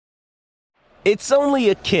It's only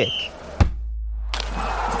a kick,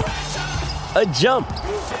 a jump,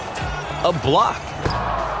 a block.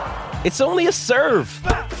 It's only a serve.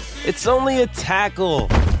 It's only a tackle,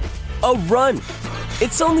 a run.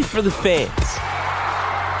 It's only for the fans.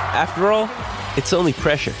 After all, it's only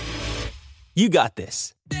pressure. You got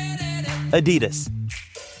this. Adidas.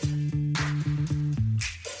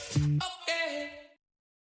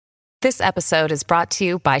 This episode is brought to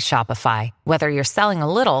you by Shopify. Whether you're selling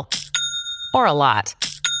a little or a lot,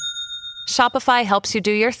 Shopify helps you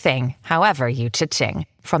do your thing, however you cha-ching.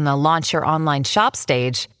 From the launch your online shop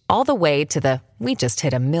stage, all the way to the we just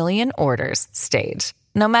hit 1 million orders stage.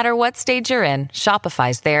 No matter what stage you're in,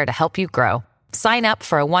 Shopify's there to help you grow. Sign up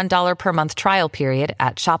for a $1 per month trial period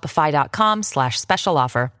at shopify.com/special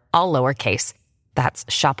offer, all lowercase. That's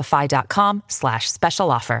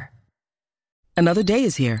shopify.com/special offer. Another day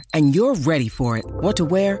is here, and you're ready for it. What to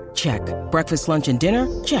wear? Check. Breakfast, lunch, and dinner?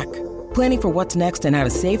 Check. Planning for what's next and how to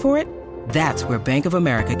save for it? That's where Bank of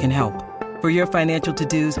America can help. For your financial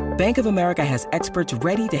to-dos, Bank of America has experts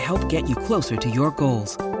ready to help get you closer to your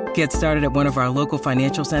goals. Get started at one of our local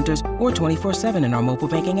financial centers or 24/7 in our mobile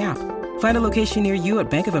banking app. Find a location near you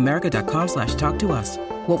at bankofamerica.com/talktous.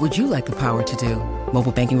 What would you like the power to do?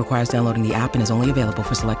 Mobile banking requires downloading the app and is only available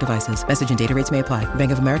for select devices. Message and data rates may apply.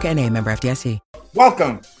 Bank of America N.A., member FDIC.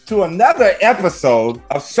 Welcome to another episode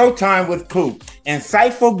of Showtime with Coop.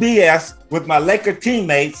 Insightful BS with my Laker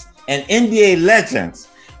teammates and NBA legends.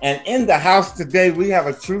 And in the house today, we have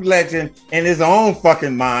a true legend in his own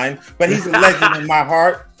fucking mind, but he's a legend in my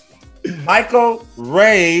heart. Michael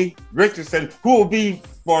Ray Richardson, who will be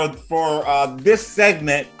for this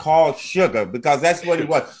segment called Sugar, because that's what he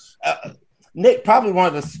was. Nick, probably one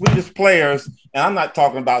of the sweetest players, and I'm not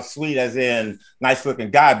talking about sweet as in nice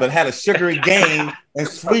looking guy, but had a sugary game and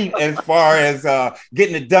sweet as far as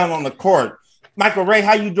getting it done on the court. Michael Ray,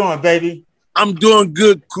 how you doing, baby? I'm doing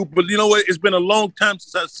good, Cooper. You know what? It's been a long time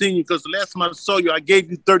since I've seen you, because the last time I saw you, I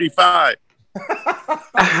gave you 35.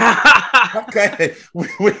 Okay,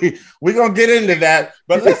 we're gonna get into that,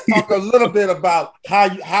 but let's talk a little bit about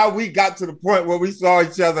how we got to the point where we saw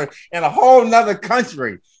each other in a whole nother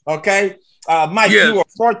country. Okay, Mike, yes. You were a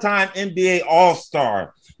 4-time NBA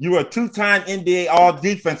All-Star. You were a 2-time NBA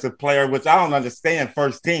All-Defensive Player, which I don't understand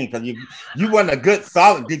first team, because you weren't a good,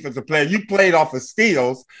 solid defensive player. You played off of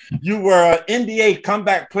steals. You were an NBA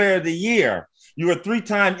Comeback Player of the Year. You were a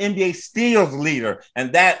 3-time NBA steals leader,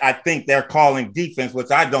 and that I think they're calling defense, which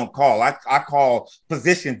I don't call. I call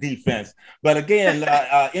position defense. But again,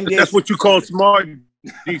 NBA. That's what you call smart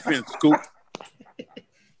defense, Coop.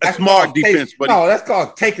 That's smart defense, buddy. No, that's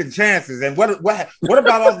called taking chances. And what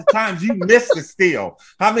about all the times you missed the steal?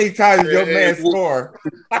 How many times did your man score?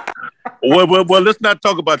 Well, let's not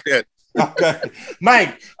talk about that. Okay,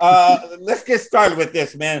 Mike, let's get started with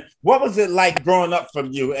this, man. What was it like growing up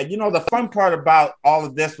from you? And, you know, the fun part about all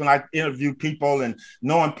of this, when I interview people and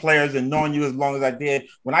knowing players and knowing you as long as I did,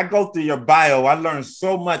 when I go through your bio, I learned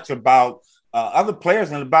so much about other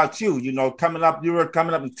players and about you. You know, you were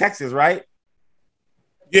coming up in Texas, right?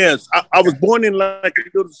 Yes, I was born in like a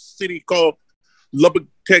little city called Lubbock,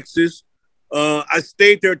 Texas. I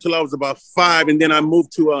stayed there till I was about 5, and then I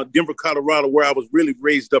moved to Denver, Colorado, where I was really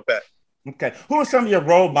raised up at. Okay. Who are some of your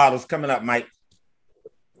role models coming up, Mike?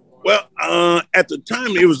 Well, at the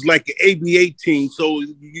time, it was like an ABA team. So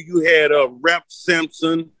you had Rap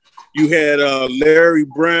Sampson, you had Larry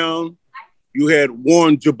Brown, you had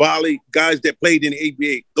Warren Jabali, guys that played in the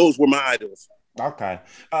ABA. Those were my idols. Okay.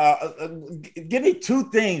 Give me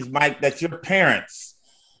 2 things, Mike, that your parents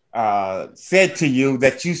said to you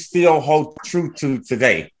that you still hold true to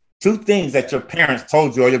today. 2 things that your parents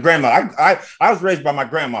told you, or your grandmother. I was raised by my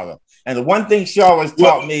grandmother, and the one thing she always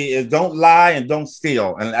taught me is don't lie and don't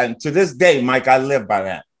steal. And to this day, Mike, I live by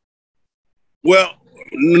that. Well,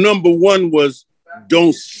 number 1 was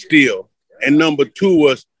don't steal. And number 2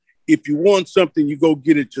 was if you want something, you go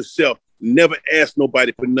get it yourself. Never ask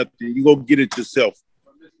nobody for nothing. You go get it yourself.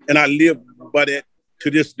 And I live by that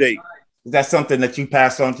to this day. Is that something that you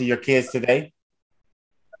pass on to your kids today?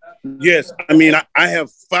 Yes. I mean, I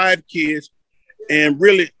have 5 kids, and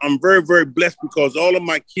really, I'm very, very blessed because all of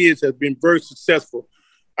my kids have been very successful.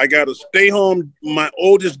 I got a stay home. My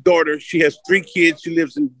oldest daughter, she has 3 kids. She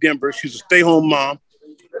lives in Denver. She's a stay-home mom.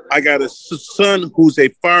 I got a son who's a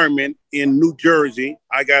fireman in New Jersey.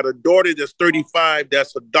 I got a daughter that's 35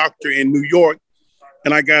 that's a doctor in New York.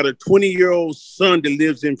 And I got a 20-year-old son that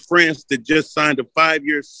lives in France that just signed a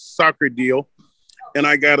 5-year soccer deal. And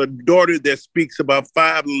I got a daughter that speaks about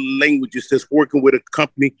 5 languages that's working with a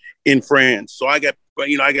company in France. So I got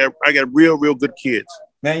real, real good kids.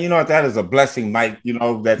 Man, you know what? That is a blessing, Mike. You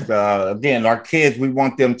know, that again, our kids, we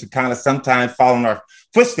want them to kind of sometimes follow in our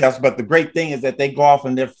footsteps. But the great thing is that they go off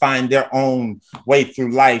and they find their own way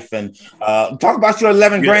through life. And talk about your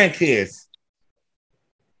 11 grandkids.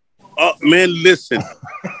 Oh, man, listen.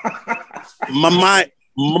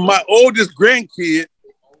 my oldest grandkid,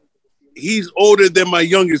 he's older than my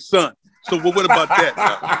youngest son. So what about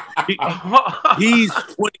that? He's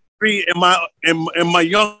 23 and my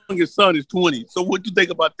youngest son is 20. So what do you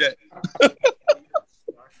think about that?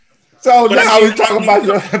 So now we talk about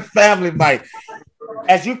your family, Mike.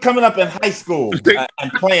 As you coming up in high school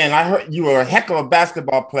and playing, I heard you were a heck of a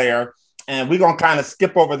basketball player, and we're gonna kind of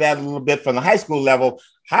skip over that a little bit from the high school level.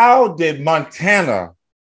 How did Montana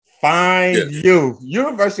find you?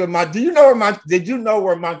 University of Montana. Did you know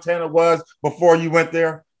where Montana was before you went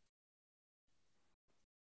there?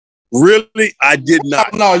 Really? I did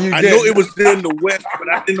not. No, you didn't. I know it was in the West, but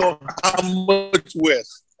I didn't know how much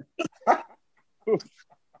West.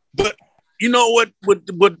 But you know what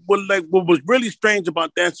was really strange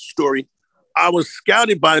about that story? I was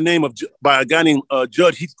scouted by a guy named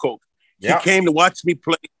Judd Heathcote. He came to watch me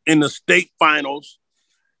play in the state finals.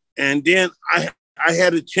 And then I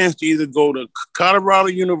had a chance to either go to Colorado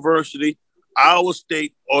University, Iowa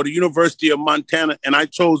State, or the University of Montana. And I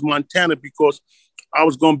chose Montana because I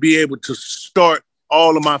was going to be able to start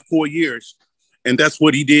all of my 4 years. And that's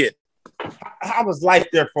what he did. How was life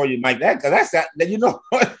there for you, Mike? That's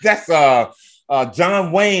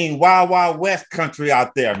John Wayne, Wild Wild West country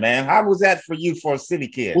out there, man. How was that for you for a city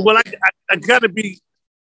kid? Well, I gotta be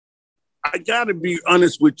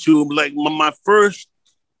honest with you. Like my first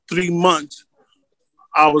 3 months,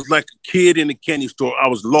 I was like a kid in a candy store. I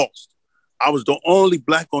was lost. I was the only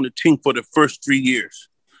black on the team for the first 3 years.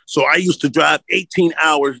 So I used to drive 18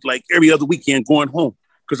 hours like every other weekend going home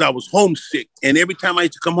because I was homesick. And every time I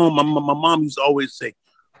used to come home, my mom used to always say,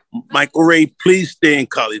 Michael Ray, please stay in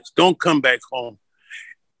college. Don't come back home.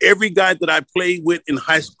 Every guy that I played with in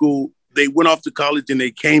high school, they went off to college and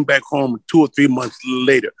they came back home 2 or 3 months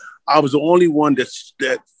later. I was the only one that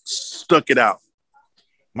stuck it out.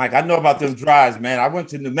 Mike, I know about them drives, man. I went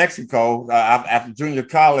to New Mexico after junior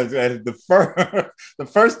college. And the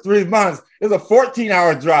first 3 months, it was a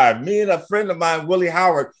 14-hour drive. Me and a friend of mine, Willie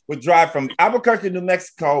Howard, would drive from Albuquerque, New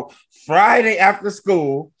Mexico, Friday after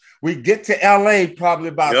school. We get to LA probably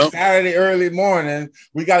about Saturday early morning.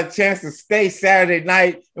 We got a chance to stay Saturday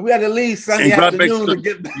night, and we had to leave Sunday afternoon to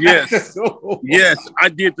get back to school. Yes, I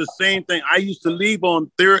did the same thing. I used to leave on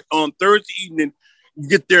Thursday evening,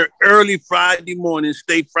 get there early Friday morning,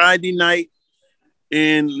 stay Friday night,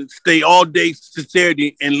 and stay all day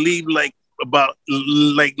Saturday, and leave like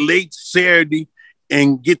late Saturday,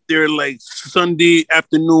 and get there like Sunday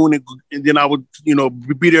afternoon, and then I would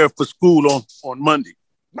be there for school on Monday.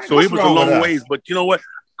 Man, so it was a long ways, but you know what?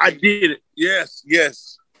 I did it. Yes.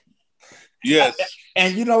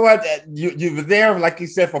 And you know what? You were there, like you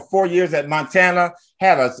said, for 4 years at Montana,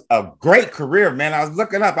 had a great career, man. I was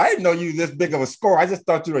looking up. I didn't know you were this big of a scorer. I just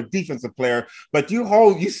thought you were a defensive player, but you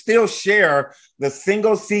still share the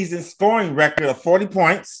single season scoring record of 40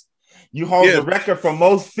 points. You hold the record for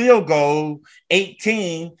most field goals,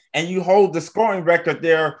 18, and you hold the scoring record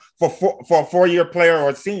there for a 4-year player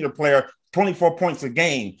or a senior player, 24 points a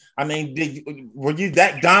game. I mean, were you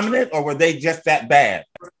that dominant or were they just that bad?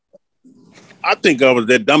 I think I was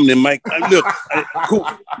that dominant, Mike. Look, Coop,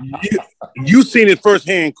 you seen it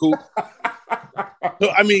firsthand, Coop. So,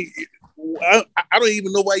 I mean, I don't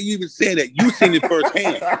even know why you even said that. You seen it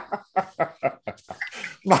firsthand.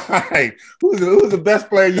 Mike, who's the best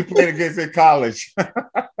player you played against in college?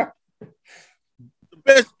 The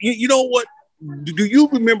best, you know what? Do you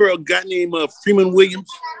remember a guy named Freeman Williams?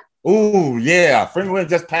 Oh, yeah. Freeman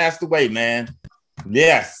Williams just passed away, man.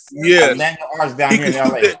 Yes. Emmanuel Arts down here in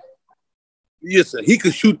LA. Yes, sir. He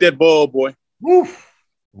could shoot that ball, boy. Woof.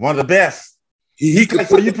 One of the best. He could.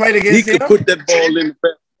 So you played against him? He could put that ball in the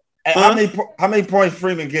back. How many points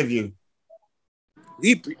Freeman give you?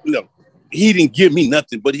 He didn't give me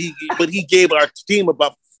nothing, but he gave our team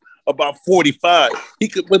about 45. He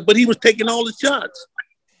could, but he was taking all the shots.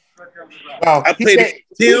 Well,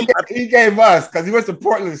 he gave us, because he went to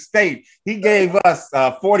Portland State, he gave us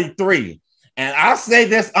 43. And I'll say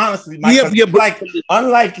this honestly, Mike,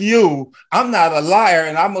 unlike you, I'm not a liar,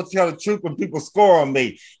 and I'm going to tell the truth when people score on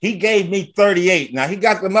me. He gave me 38. Now, he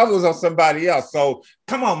got the others on somebody else. So,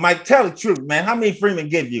 come on, Mike, tell the truth, man. How many Freeman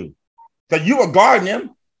give you? Because you were guarding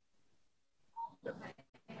him.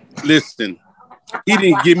 Listen, he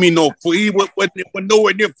didn't give me no. He was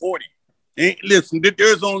nowhere near 40. And listen,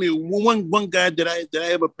 there's only one guy that I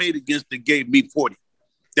ever played against that gave me 40.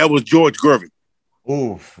 That was George Gervin.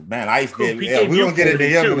 Oof, man, I used to Coop, be. Yeah, we're gonna get into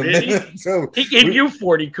him in a minute. So he gave you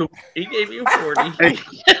 40, Coop. He gave you 40.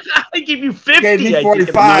 He gave you 50. He gave me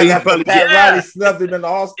 45 after Pat Riley snubbed him in the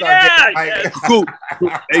All-Star game. Yeah. Coop.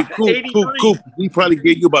 Hey, Coop. He probably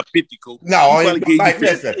gave you about 50, Coop. No, Mike,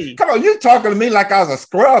 listen. Come on, you talking to me like I was a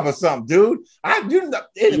scrub or something, dude.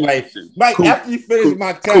 Anyway, Mike, Coop, after you finished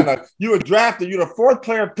Montana, you were drafted. You're the 4th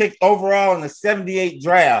player picked overall in the 78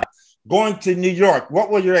 draft. Going to New York, what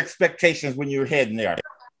were your expectations when you were heading there?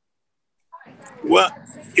 Well,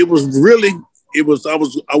 I went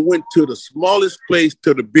to the smallest place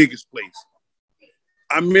to the biggest place.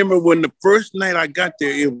 I remember when the first night I got there,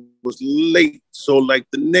 it was late. So like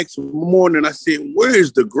the next morning I said, where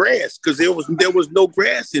is the grass? Because there was no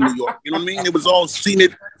grass in New York. You know what I mean? It was all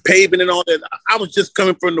scenic paving and all that. I was just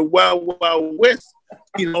coming from the wild, wild west,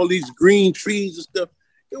 all these green trees and stuff.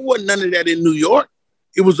 There wasn't none of that in New York.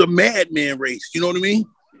 It was a madman race, you know what I mean?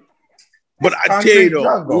 But I tell you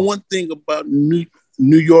though, one thing about New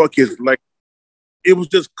York is like, it was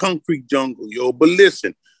just concrete jungle, yo. But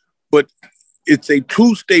listen, it's a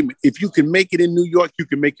true statement. If you can make it in New York, you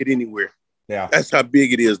can make it anywhere. Yeah. That's how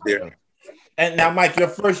big it is there. And now, Mike, your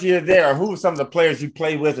first year there, who were some of the players you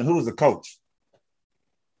played with and who was the coach?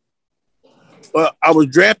 I was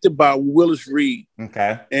drafted by Willis Reed.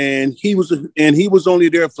 Okay. And he was only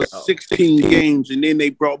there for 16 games. And then they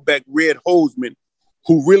brought back Red Holzman,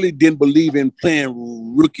 who really didn't believe in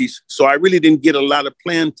playing rookies. So I really didn't get a lot of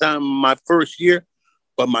playing time my first year.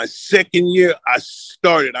 But my second year, I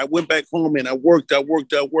started. I went back home and I worked.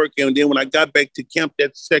 And then when I got back to camp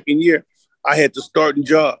that second year, I had to start a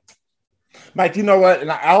job. Mike, you know what? And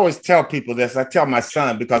I always tell people this. I tell my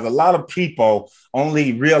son, because a lot of people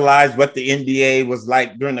only realize what the NBA was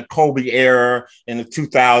like during the Kobe era in the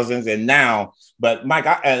 2000s and now. But Mike,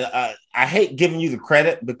 I hate giving you the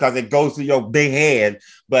credit because it goes to your big head.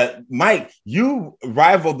 But Mike, you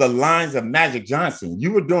rivaled the lines of Magic Johnson.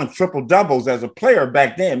 You were doing triple doubles as a player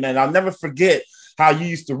back then, man. I'll never forget how you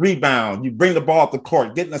used to rebound. You bring the ball up the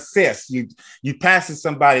court, get an assist. You pass to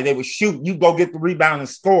somebody, they would shoot. You go get the rebound and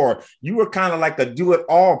score. You were kind of like a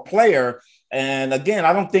do-it-all player. And again,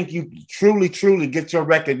 I don't think you truly get your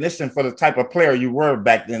recognition for the type of player you were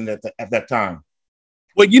back then at that time.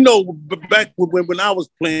 Well, back when I was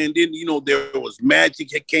playing, then, there was Magic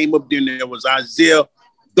that came up, then there was Isaiah.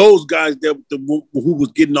 Those guys who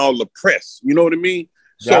was getting all the press, you know what I mean?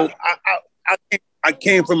 So yeah. I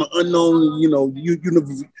came from an unknown,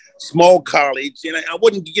 small college, and I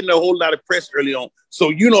wasn't getting a whole lot of press early on.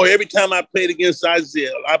 So, every time I played against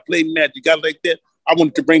Isaiah, I played Magic, guys like that, I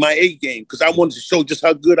wanted to bring my A game because I wanted to show just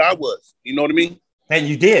how good I was. You know what I mean? And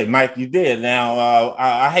you did, Mike. You did. Now,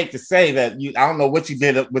 I hate to say that I don't know what you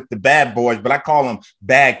did with the bad boys, but I call them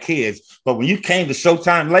bad kids. But when you came to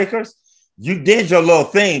Showtime Lakers, you did your little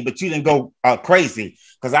thing, but you didn't go crazy.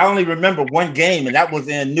 Because I only remember one game, and that was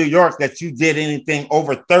in New York, that you did anything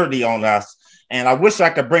over 30 on us. And I wish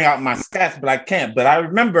I could bring out my stats, but I can't. But I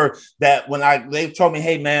remember that when they told me,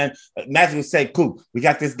 hey, man, Magic would say, Coop, we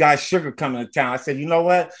got this guy Sugar coming to town. I said, you know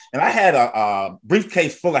what? And I had a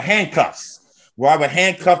briefcase full of handcuffs where I would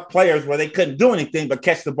handcuff players where they couldn't do anything but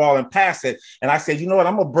catch the ball and pass it. And I said, you know what?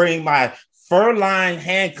 I'm going to bring my fur-lined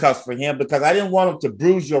handcuffs for him because I didn't want him to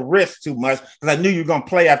bruise your wrist too much because I knew you were going to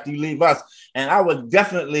play after you leave us. And I would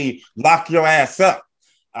definitely lock your ass up.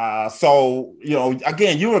 So,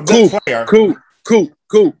 again, you were a good player. Cool.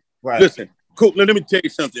 Right. Listen, cool. Let me tell you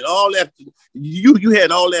something. All that you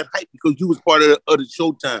had all that hype because you was part of the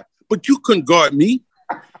Showtime, but you couldn't guard me.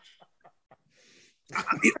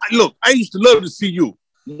 Look, I used to love to see you.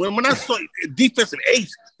 When I saw defensive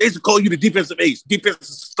ace, they used to call you the defensive ace, defensive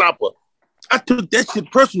stopper. I took that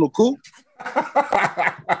shit personal, cool.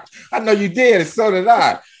 I know you did, and so did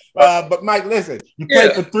I. But Mike, listen, you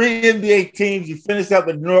played for 3 NBA teams. You finished up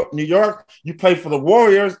with New York. You played for the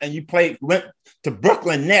Warriors, and you went to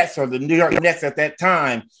Brooklyn Nets or the New York Nets at that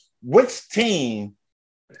time. Which team,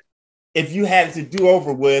 if you had to do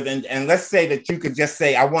over with, and let's say that you could just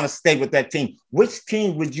say, I want to stay with that team, which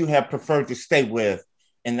team would you have preferred to stay with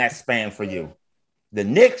in that span for you? The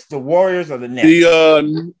Knicks, the Warriors, or the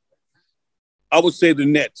Nets? I would say the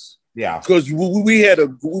Nets. Yeah, because we had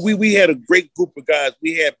a great group of guys.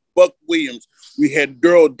 We had Buck Williams, we had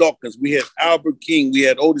Daryl Dawkins, we had Albert King, we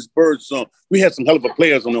had Otis Birdsong. We had some hell of a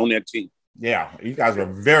players on that team. Yeah, you guys were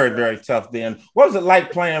very, very tough then. What was it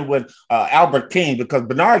like playing with Albert King? Because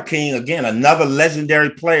Bernard King, again, another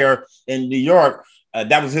legendary player in New York,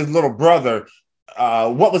 that was his little brother.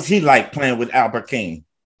 What was he like playing with Albert King?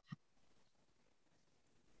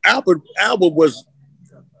 Albert was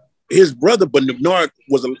his brother, but Bernard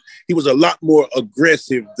was a lot more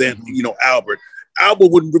aggressive than Albert.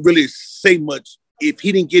 Albert wouldn't really say much if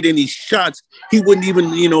he didn't get any shots, he wouldn't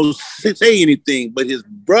even, say anything. But his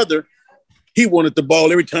brother, he wanted the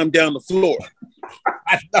ball every time down the floor.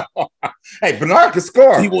 I know. Hey, Bernard could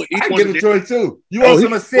score. I can get it to him too. You want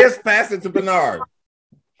some assists? Pass it to Bernard.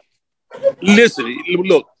 Listen,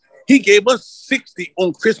 look, he gave us 60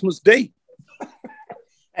 on Christmas Day.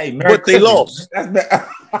 Hey, but they lost.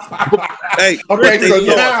 Hey, okay, so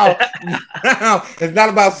now it's not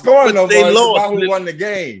about scoring no more. It's about who won the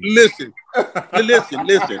game. Listen.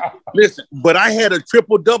 But I had a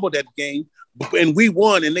triple-double that game, and we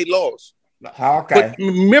won, and they lost. Okay. But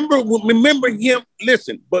remember him.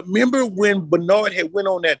 Listen, but remember when Bernard had went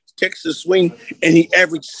on that Texas swing and he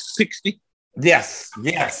averaged 60? Yes,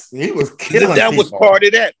 he was killing. That was part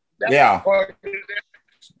of that. Yeah. Part of that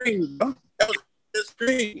string, huh? That was the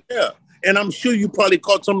string. Yeah. And I'm sure you probably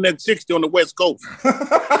caught some of that 60 on the West Coast.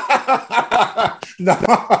 No.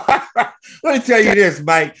 Let me tell you this,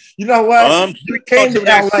 Mike. You know what? You came to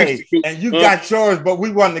LA and you got yours, but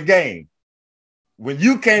we won the game. When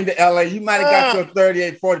you came to LA, you might have got your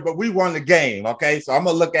 38-40, but we won the game. Okay, so I'm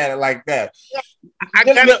gonna look at it like that.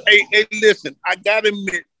 Listen, I gotta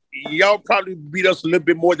admit, y'all probably beat us a little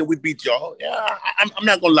bit more than we beat y'all. Yeah, I'm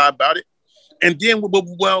not gonna lie about it. And then, but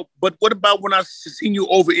what about when I seen you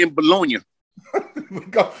over in Bologna?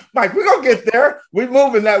 Mike, we're gonna get there. We're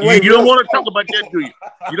moving that way. You don't want to talk about that, do you?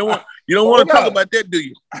 You don't want to talk about that, do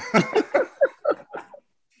you?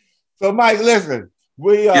 So, Mike, listen.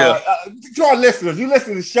 To our listeners, you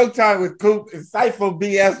listen to Showtime with Coop, insightful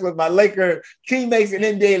BS with my Laker teammates and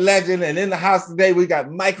NBA legend. And in the house today, we got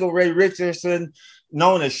Michael Ray Richardson,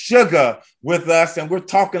 known as Sugar, with us. And we're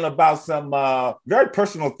talking about some very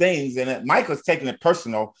personal things. And Michael's taking it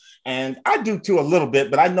personal. And I do too a little bit,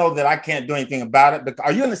 but I know that I can't do anything about it. But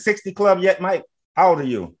are you in the 60 club yet, Mike? How old are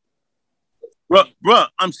you? Bruh,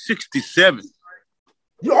 I'm 67.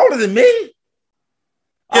 You older than me?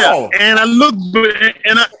 Yeah, oh. And I look,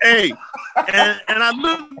 and I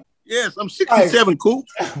look. Yes, I'm 67. Cool.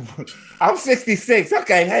 I'm 66.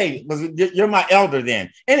 Okay, hey, you're my elder then.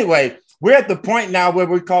 Anyway, we're at the point now where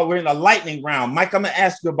we're in a lightning round. Mike, I'm gonna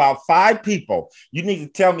ask you about 5 people. You need to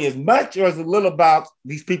tell me as much or as a little about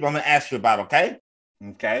these people I'm gonna ask you about. Okay.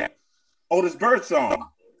 Okay. Otis Birdsong.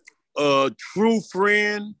 A true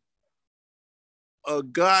friend. A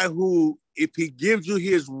guy who, if he gives you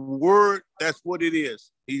his word, that's what it is.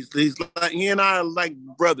 He's like, he and I are like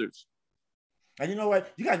brothers. And you know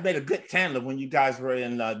what? You guys made a good tandem when you guys were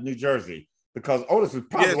in New Jersey, because Otis was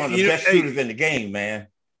probably one of the best shooters in the game, man.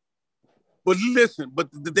 But listen,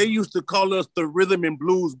 they used to call us the rhythm and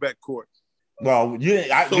blues backcourt. Well, we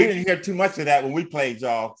didn't hear too much of that when we played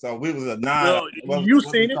y'all. So we was a 9. You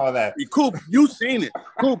seen it? Coop, you seen it.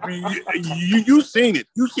 Coop, you seen it.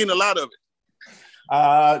 You seen a lot of it.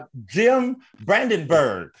 Jim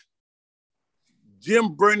Brandenburg.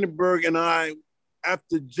 Jim Brandenburg and I,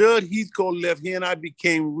 after Judd Heathcote left, he and I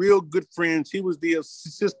became real good friends. He was the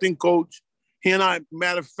assistant coach. He and I,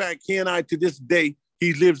 matter of fact, to this day,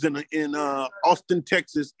 he lives in Austin,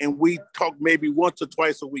 Texas, and we talk maybe once or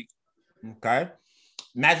twice a week. Okay.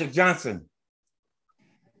 Magic Johnson.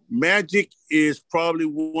 Magic is probably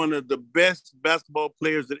one of the best basketball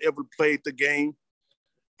players that ever played the game.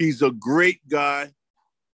 He's a great guy.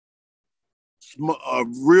 A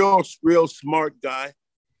real smart guy,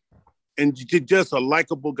 and just a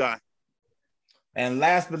likable guy. And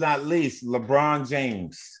last but not least, LeBron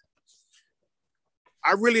James.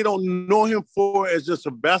 I really don't know him as just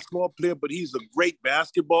a basketball player, but he's a great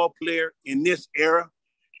basketball player in this era.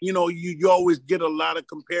 You know, you always get a lot of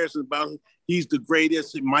comparisons about him. He's the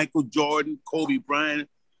greatest. Michael Jordan, Kobe Bryant.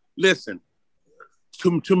 Listen,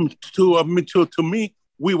 to me,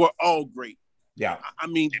 we were all great. Yeah, I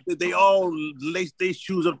mean, they all laced their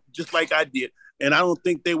shoes up just like I did. And I don't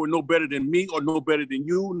think they were no better than me or no better than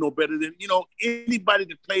you, no better than, anybody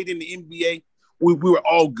that played in the NBA. We were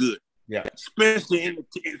all good. Yeah, especially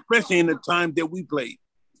in the time that we played.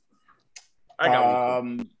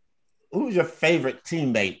 Who's your favorite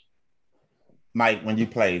teammate, Mike, when you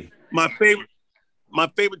played? My favorite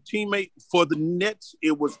teammate for the Nets,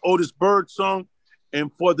 it was Otis Birdsong, and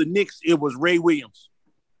for the Knicks, it was Ray Williams.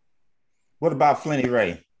 What about Flinny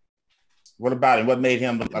Ray? What about him? What made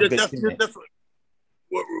him a good teammate?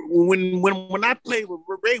 When I played with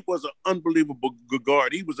Ray, was an unbelievable good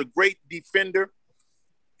guard. He was a great defender.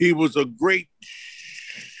 He was a great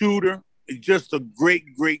shooter. Just a great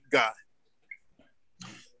guy.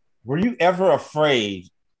 Were you ever afraid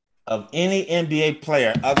of any NBA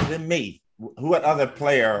player other than me? What other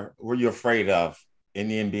player were you afraid of in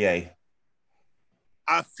the NBA?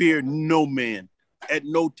 I fear no man at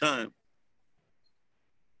no time.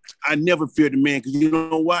 I never feared the man because you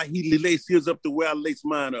know why? He lays his up the way I lace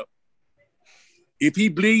mine up. If he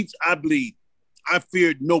bleeds, I bleed. I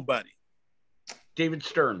feared nobody. David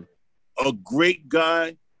Stern. A great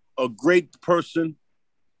guy, a great person.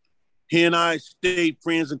 He and I stayed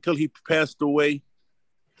friends until he passed away.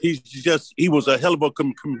 He was a hell of a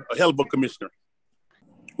commissioner.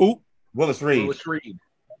 Who? Willis Reed.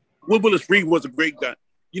 Willis Reed was a great guy.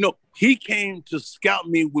 You know, he came to scout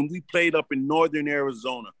me when we played up in northern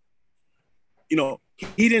Arizona. You know,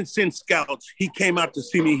 he didn't send scouts. He came out to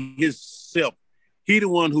see me himself. He the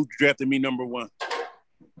one who drafted me number 1.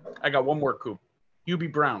 I got one more, Coop.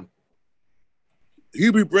 Hubie Brown.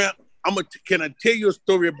 Hubie Brown. Can I tell you a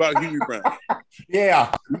story about Hubie Brown?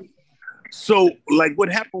 Yeah. So, like,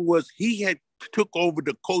 what happened was he had took over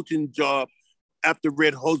the coaching job after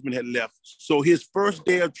Red Holzman had left. So his first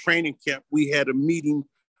day of training camp, we had a meeting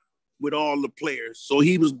with all the players. So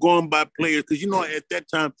he was going by players because, you know, at that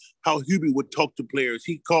time, how Hubie would talk to players.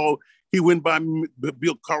 He went by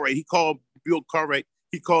Bill Cartwright. He called Bill Cartwright.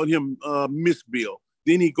 He called him Miss Bill.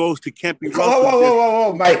 Then he goes to Campy Russell.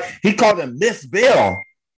 Whoa, Mike. He called him Miss Bill.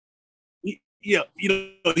 Yeah,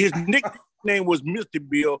 you know, his nickname was Mr.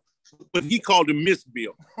 Bill, but he called him Miss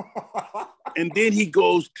Bill. And then he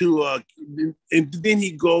goes to, you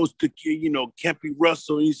know, Campy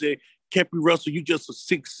Russell, and he said, Campy Russell, you just a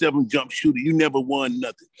 6'7" jump shooter. You never won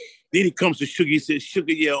nothing. Then he comes to Sugar. He says,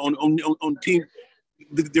 Sugar, yeah, on team,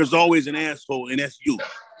 there's always an asshole, and that's you.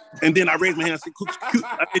 And then I raised my hand. I said,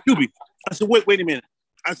 Hubie. I said, wait a minute.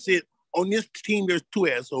 I said, on this team, there's 2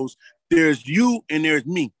 assholes. There's you and there's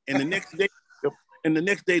me. And the next day,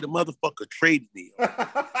 the motherfucker traded me.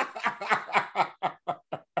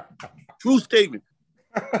 True statement.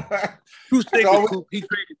 He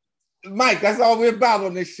traded. Mike, that's all we're about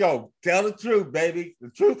on this show. Tell the truth, baby. The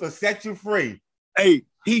truth will set you free. Hey,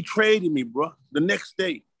 he traded me, bro. The next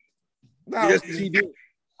day. No, yes, he did.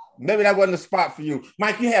 Maybe that wasn't the spot for you.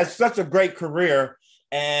 Mike, you had such a great career,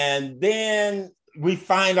 and then we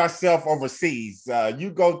find ourselves overseas.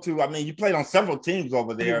 You played on several teams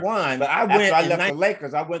over there. You won, but I left the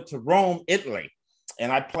Lakers. I went to Rome, Italy,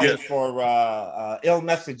 and I played for Il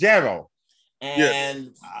Messaggero.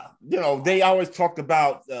 And, you know, they always talked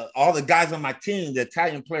about all the guys on my team, the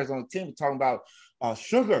Italian players on the team, talking about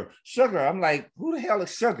Sugar. I'm like, who the hell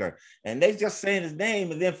is Sugar? And they just saying his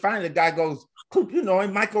name. And then finally the guy goes, Coop, you know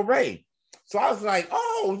him, Michael Ray. So I was like,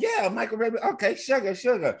 oh, yeah, Michael Ray. Okay,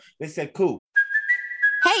 Sugar. They said, Coop.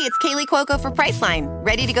 Hey, it's Kaylee Cuoco for Priceline.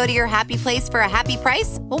 Ready to go to your happy place for a happy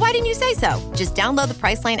price? Well, why didn't you say so? Just download the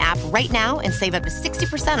Priceline app right now and save up to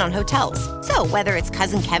 60% on hotels. So whether it's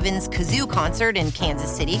Cousin Kevin's Kazoo Concert in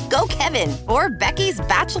Kansas City, go Kevin, or Becky's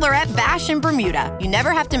Bachelorette Bash in Bermuda, you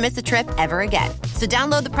never have to miss a trip ever again. So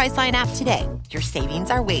download the Priceline app today. Your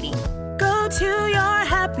savings are waiting. Go to your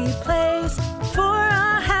happy place for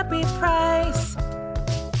a happy price.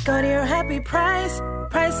 Go to your happy price,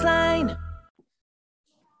 Priceline.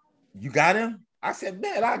 You got him? I said,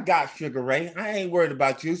 man, I got Sugar Ray. I ain't worried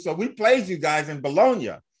about you. So we played you guys in Bologna.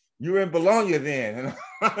 You were in Bologna then. And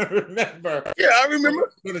I remember. Yeah, I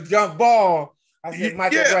remember. For the jump ball, I said,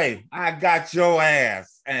 Michael Ray, I got your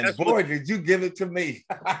ass. And did you give it to me.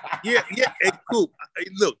 Yeah. Hey, cool. Hey,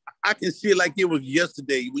 look, I can see it like it was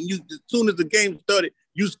yesterday. As soon as the game started,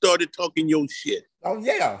 you started talking your shit. Oh,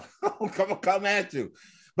 yeah. Come at you.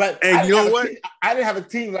 But and you know what? I didn't have a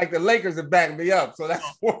team like the Lakers to back me up, so that's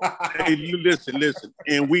why. Hey, you listen,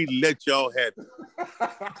 and we let y'all have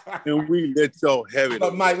it.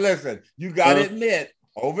 But Mike, listen, you got to admit,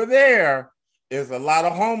 over there is a lot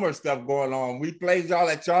of Homer stuff going on. We played y'all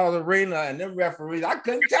at Charles Arena, and them referees, I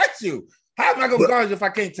couldn't touch you. How am I going to guard you if I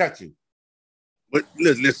can't touch you? But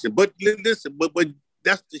listen,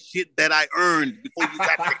 that's the shit that I earned before you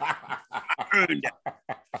got there.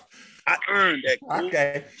 I earned that. Cool.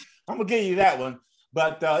 Okay, I'm gonna give you that one.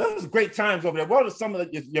 But that was great times over there. What are some of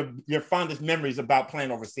your fondest memories about playing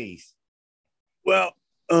overseas? Well,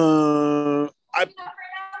 I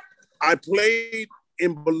played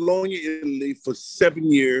in Bologna, Italy for 7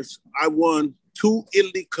 years. I won 2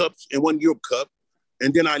 Italy Cups and 1 Europe Cup.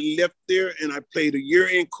 And then I left there and I played a year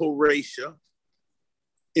in Croatia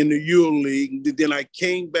in the Euro League. Then I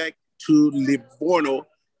came back to Livorno,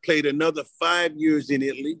 played another 5 years in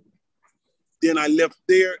Italy. Then I left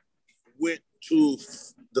there, went to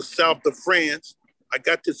the south of France. I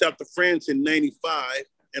got to south of France in 95,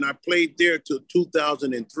 and I played there till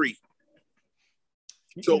 2003.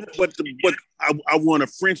 So, but I won a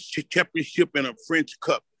French championship and a French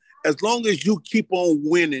Cup. As long as you keep on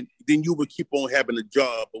winning, then you will keep on having a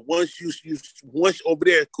job. But once over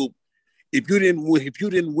there, Coop, if you didn't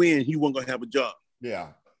win, you weren't gonna have a job. Yeah.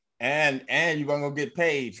 And you're gonna go get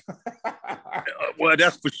paid. Well,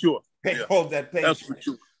 that's for sure. Hold that paycheck. That's for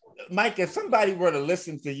sure. Mike, if somebody were to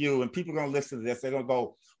listen to you and people are gonna listen to this, they're gonna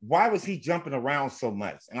go, why was he jumping around so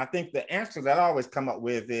much? And I think the answer that I always come up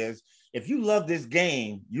with is, if you love this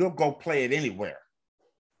game, you'll go play it anywhere.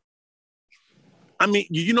 I mean,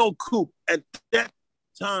 Coop, at that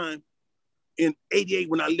time in '88,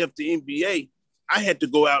 when I left the NBA, I had to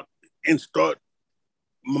go out and start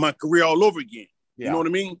my career all over again. Yeah. You know what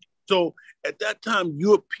I mean? So at that time,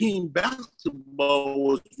 European basketball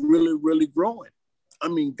was really, really growing. I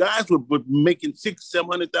mean, guys were making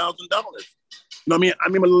 $600,000-$700,000. You know what I mean? I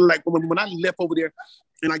remember, like, when I left over there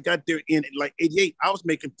and I got there in like '88, I was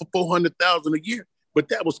making $400,000 a year, but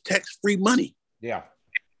that was tax-free money. Yeah.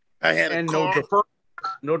 I had a car.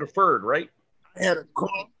 No deferred, right? I had a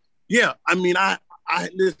car. Yeah. I mean, I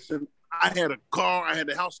listen, I had a car, I had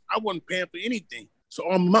a house. I wasn't paying for anything. So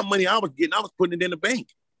all my money I was getting, I was putting it in the bank.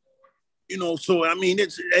 So I mean,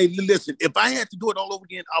 listen, if I had to do it all over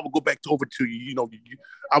again, I would go back over to,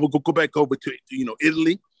 I would go back over to,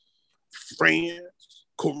 Italy, France,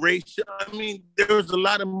 Croatia. I mean, there's a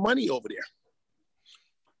lot of money over there.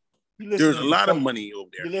 There's a lot of money over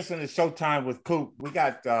there. You're listening to Showtime with Coop. We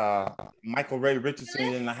got Michael Ray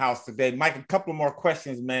Richardson in the house today. Mike, a couple more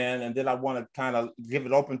questions, man, and then I want to kind of give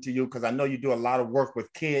it open to you because I know you do a lot of work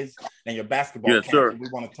with kids and your basketball. Yes, sir. We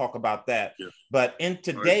want to talk about that. Yes. But in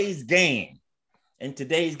today's game,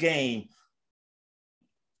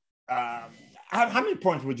 how many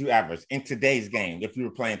points would you average in today's game if you were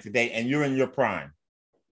playing today and you're in your prime?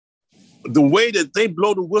 The way that they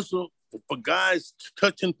blow the whistle for guys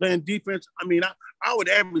touching, playing defense, I mean, I would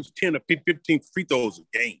average 10 or 15 free throws a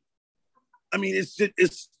game. I mean, it's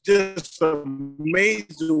just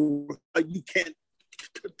amazing how you can't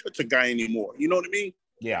touch a guy anymore. You know what I mean?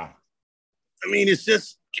 Yeah. I mean, it's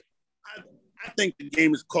just, I think the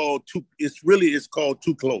game is called it's called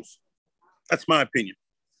too close. That's my opinion.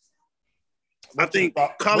 I think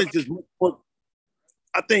college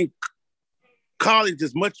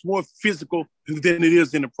is much more physical than it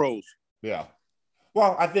is in the pros. Yeah.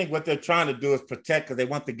 Well, I think what they're trying to do is protect, because they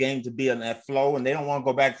want the game to be in that flow, and they don't want to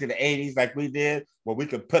go back to the 80s like we did, where we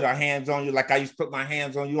could put our hands on you, like I used to put my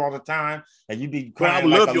hands on you all the time, and you'd be crying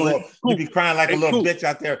like a little bitch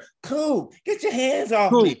out there. Coop, get your hands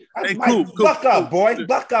off me. Buck up, boy.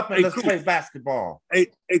 Buck up and let's play basketball. Hey,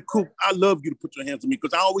 Coop, I love you to put your hands on me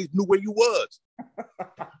because I always knew where you was.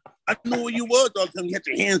 I knew where you was all the time. You had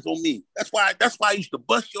your hands on me. That's why I used to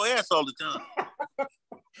bust your ass all the time.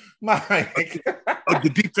 Mike. The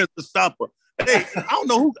defensive stopper. Hey, I don't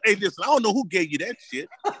know who gave you that shit.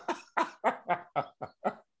 I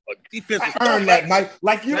earned that, Mike.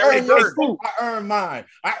 Like you earned your food. I earned mine.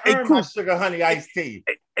 I earned my sugar honey iced tea.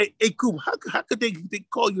 Hey, Coop, how could they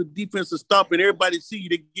call you a defensive stopper and everybody see you,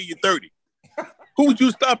 they give you 30? Who was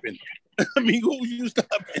you stopping? I mean, who was you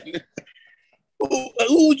stopping?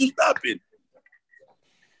 Who was you stopping?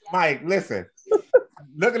 Mike, listen.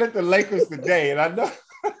 Looking at the Lakers today, and I know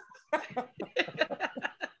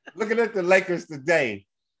looking at the Lakers today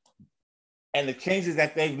and the changes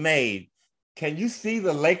that they've made, can you see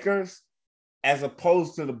the Lakers as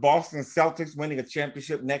opposed to the Boston Celtics winning a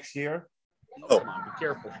championship next year? No. Come on, be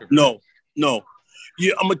careful. No.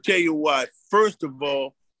 Yeah, I'm gonna tell you why. First of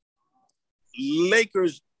all,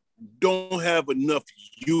 Lakers don't have enough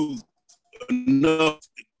youth, enough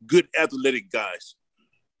good athletic guys.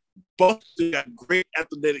 Boston got great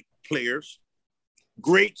athletic players,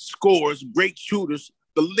 great scorers, great shooters.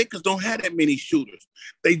 The Lakers don't have that many shooters.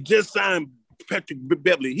 They just signed Patrick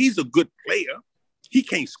Beverly. He's a good player. He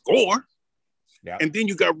can't score. Yeah. And then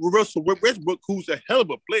you got Russell Westbrook, who's a hell of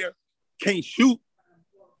a player, can't shoot.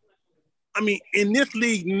 I mean, in this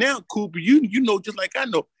league now, Cooper, you know just like I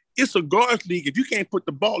know, it's a guards league. If you can't put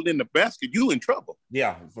the ball in the basket, you in trouble.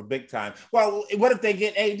 Yeah, for big time. Well, what if they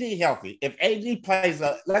get AD healthy? If AD plays,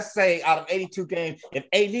 let's say out of 82 games, if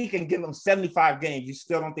AD can give them 75 games, you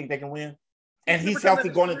still don't think they can win? And he's healthy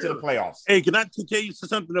going into the playoffs. Hey, can I tell you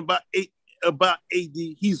something about AD?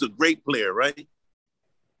 He's a great player, right?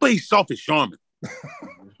 But he's soft as Charmin.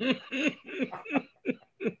 And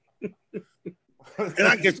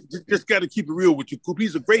I guess just got to keep it real with you, Coop.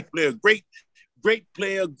 He's a great player, great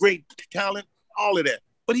player, great talent, all of that.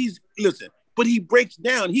 But he breaks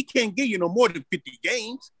down. He can't give you no more than 50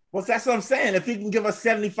 games. Well, that's what I'm saying. If he can give us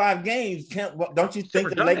 75 games, don't you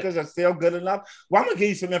think the Lakers are still good enough? Well, I'm going to give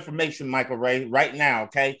you some information, Michael Ray, right now,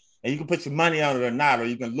 okay? And you can put your money on it or not, or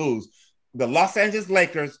you can lose. The Los Angeles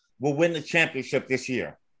Lakers will win the championship this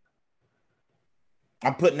year.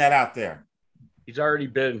 I'm putting that out there. He's already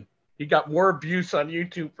been. He got more abuse on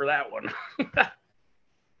YouTube for that one.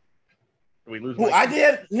 Did we lose? Who I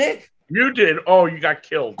did, Nick? You did. Oh, you got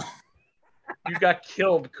killed. You got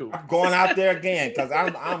killed, Coop. I'm going out there again because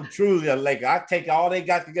I'm truly a Laker. I take all they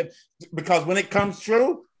got to get because when it comes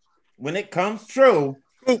true,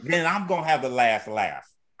 then I'm gonna have the last laugh.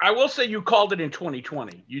 I will say you called it in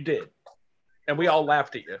 2020. You did, and we all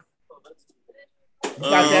laughed at you. You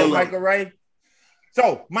got that, Michael Ray?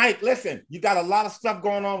 So, Mike, listen, you got a lot of stuff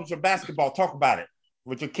going on with your basketball. Talk about it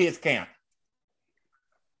with your kids' camp.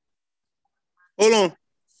 Hold on.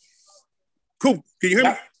 Coop, can you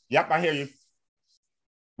hear me? Yep, I hear you.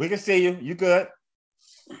 We can see you. You good?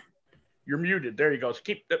 You're muted. There you go. So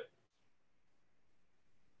keep the.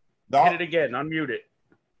 Dog. Hit it again. Unmute it.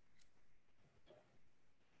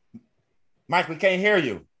 Mike, we can't hear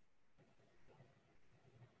you.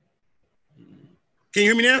 Can you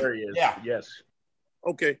hear me now? There he is. Yeah. Yes.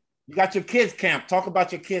 Okay. You got your kids' camp. Talk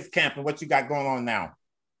about your kids' camp and what you got going on now.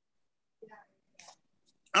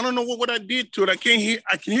 I don't know what I did to it. I can hear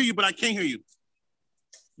you, but I can't hear you.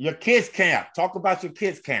 Your kids' camp. Talk about your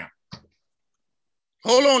kids' camp.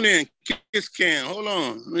 Hold on then. Kids camp. Hold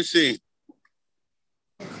on. Let me see.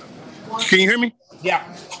 Can you hear me?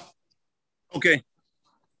 Yeah. Okay.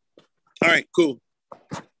 All right, cool.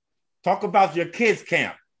 Talk about your kids'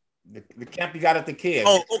 camp. The camp you got at the kids.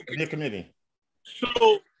 Oh, okay. Your community.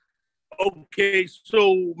 So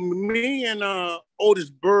me and Otis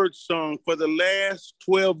Birdsong, for the last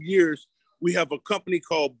 12 years, we have a company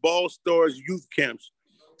called Ball Stars Youth Camps.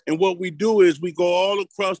 And what we do is we go all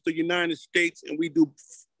across the United States and we do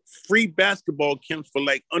free basketball camps for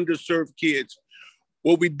like underserved kids.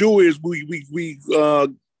 What we do is we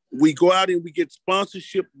go out and we get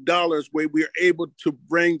sponsorship dollars where we are able to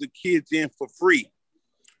bring the kids in for free.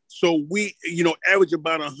 So we, average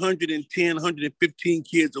about 110, 115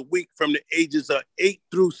 kids a week from the ages of 8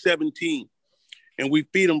 through 17. And we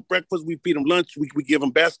feed them breakfast, we feed them lunch, we give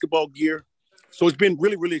them basketball gear. So it's been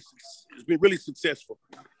really successful.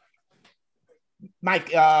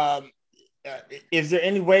 Mike, is there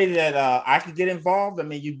any way that I could get involved? I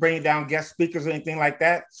mean, you bring down guest speakers or anything like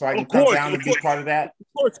that so I can come down and be part of that?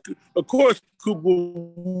 Of course, Cooper,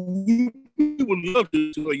 we would love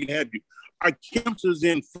to have you. Our camps is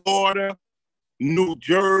in Florida, New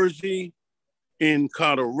Jersey, in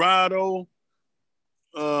Colorado,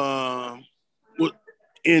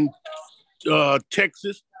 in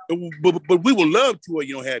Texas. But we would love to,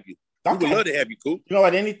 have you. Okay. We would love to have you, Coop.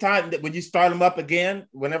 At any time when you start them up again,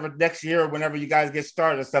 whenever next year or whenever you guys get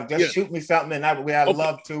started and stuff, just shoot me something and I'd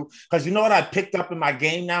love to. Because you know what I picked up in my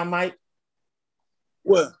game now, Mike?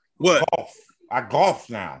 What? Golf. I golf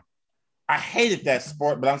now. I hated that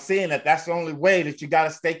sport, but I'm seeing that that's the only way that you got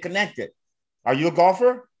to stay connected. Are you a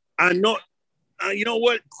golfer? I know. You know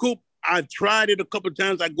what, Coop? I tried it a couple of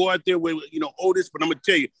times. I go out there with, Otis, but I'm going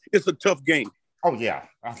to tell you, it's a tough game. Oh, yeah.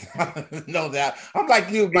 I know that. I'm like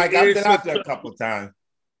you, Mike. I've been out there a couple of times.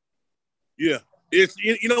 Yeah. It's,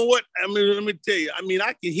 you know what? I mean, let me tell you. I mean,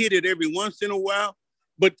 I can hit it every once in a while,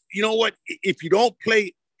 but you know what? If you don't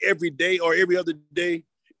play every day or every other day,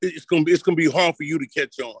 it's gonna be hard for you to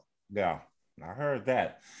catch on. Yeah, I heard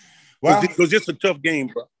that. Well, because it's a tough game,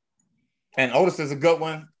 bro. And Otis is a good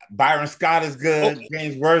one. Byron Scott is good.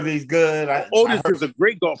 James Worthy's good. Otis is a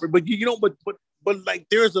great golfer, but but like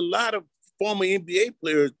there's a lot of former NBA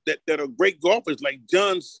players that are great golfers, like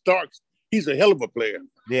John Starks. He's a hell of a player.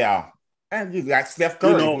 Yeah, and you got Steph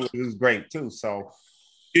Curry, who's great too. So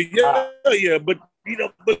yeah, but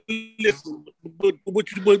listen, but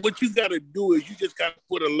what you got to do is you just got to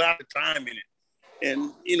put a lot of time in it,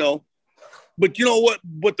 and but you know what?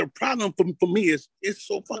 But the problem for me is it's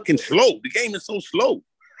so fucking slow. The game is so slow.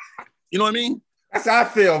 You know what I mean? That's how I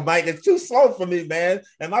feel, Mike. It's too slow for me, man,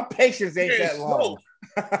 and my patience ain't that long.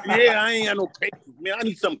 Yeah, I ain't got no patience, man. I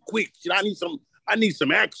need something quick. I need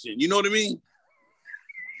some action. You know what I mean?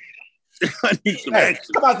 I need some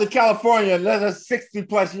action. Come out to California and let us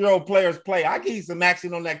 60-plus-year-old players play. I give you some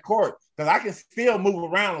action on that court because I can still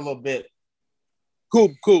move around a little bit.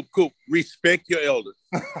 Cool. Respect your elders.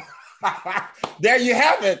 There you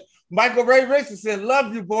have it. Michael Ray Richardson,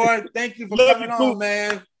 love you, boy. Thank you for coming on,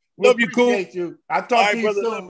 man. We appreciate you. I'll talk to you soon.